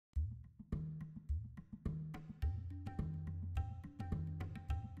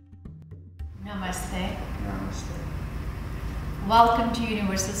Namaste. Namaste. Welcome to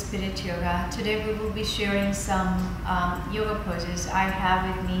Universal Spirit Yoga. Today we will be sharing some yoga poses. I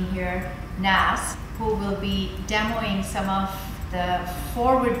have with me here Nas, who will be demoing some of the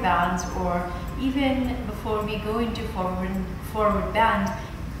forward bends, or even before we go into forward bend,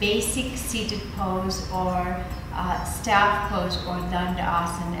 basic seated pose or staff pose, or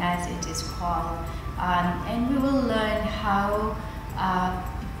Dandasana as it is called. And we will learn how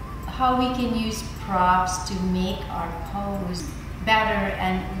we can use props to make our pose better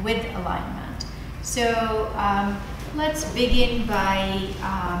and with alignment. So let's begin by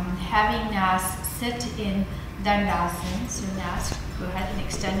having Nas sit in Dandasana. So Nas, go ahead and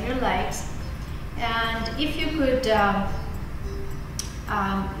extend your legs. And if you could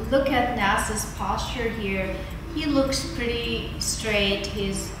look at Nas's posture here, he looks pretty straight.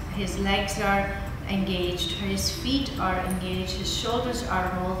 His legs are engaged, his feet are engaged, his shoulders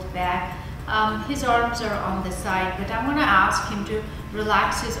are rolled back, his arms are on the side, but I want to ask him to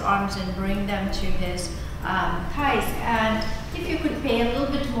relax his arms and bring them to his thighs. And if you could pay a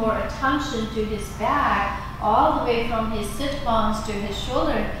little bit more attention to his back, all the way from his sit bones to his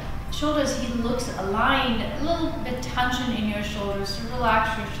shoulders, he looks aligned. A little bit tension in your shoulders, so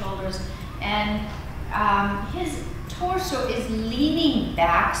relax your shoulders. And his torso is leaning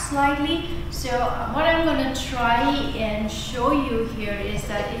back slightly. So what I'm going to try and show you here is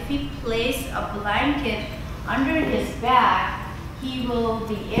that if we place a blanket under his back, he will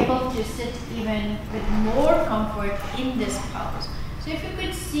be able to sit even with more comfort in this pose. So if you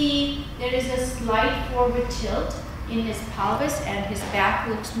could see, there is a slight forward tilt in his pelvis and his back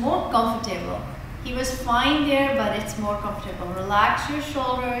looks more comfortable. He was fine there, but it's more comfortable. Relax your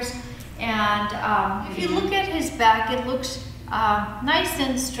shoulders. And if you look at his back, it looks nice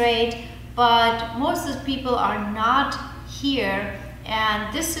and straight, but most of the people are not here.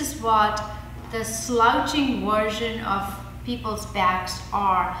 And this is what the slouching version of people's backs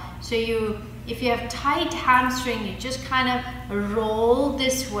are. So if you have tight hamstring, you just kind of roll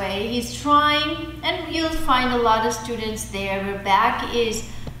this way. He's trying, and you'll find a lot of students there where back is,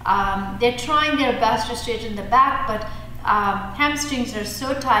 they're trying their best to straighten the back, but hamstrings are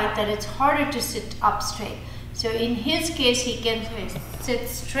so tight that it's harder to sit up straight. So in his case, he can sit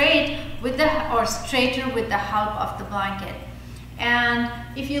straight or straighter with the help of the blanket. And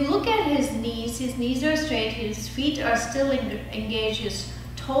if you look at his knees are straight, his feet are still engaged, his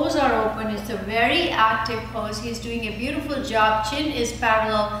toes are open. It's a very active pose. He's doing a beautiful job. Chin is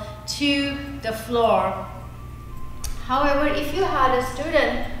parallel to the floor. However, if you had a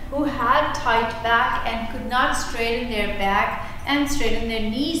student who had tight back and could not straighten their back and straighten their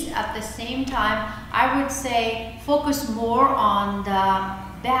knees at the same time, I would say focus more on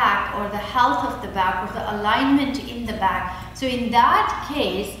the back or the health of the back or the alignment in the back. So in that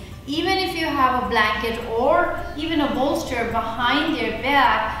case, even if you have a blanket or even a bolster behind their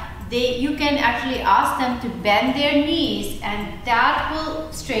back, you can actually ask them to bend their knees, and that will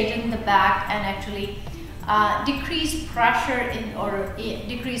straighten the back and actually decrease pressure or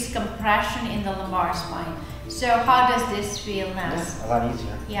decrease compression in the lumbar spine. So how does this feel, Nas? Yeah, a lot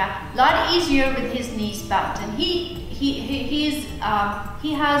easier. Yeah, a lot easier with his knees bent, and he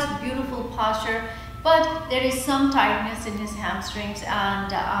has beautiful posture, but there is some tightness in his hamstrings,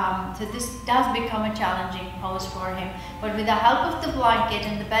 and so this does become a challenging pose for him. But with the help of the blanket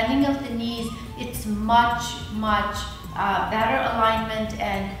and the bending of the knees, it's much better alignment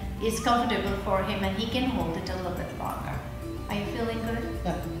and is comfortable for him, and he can hold it a little bit longer. Are you feeling good?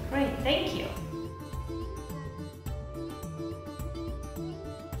 Yeah. Great, thank you.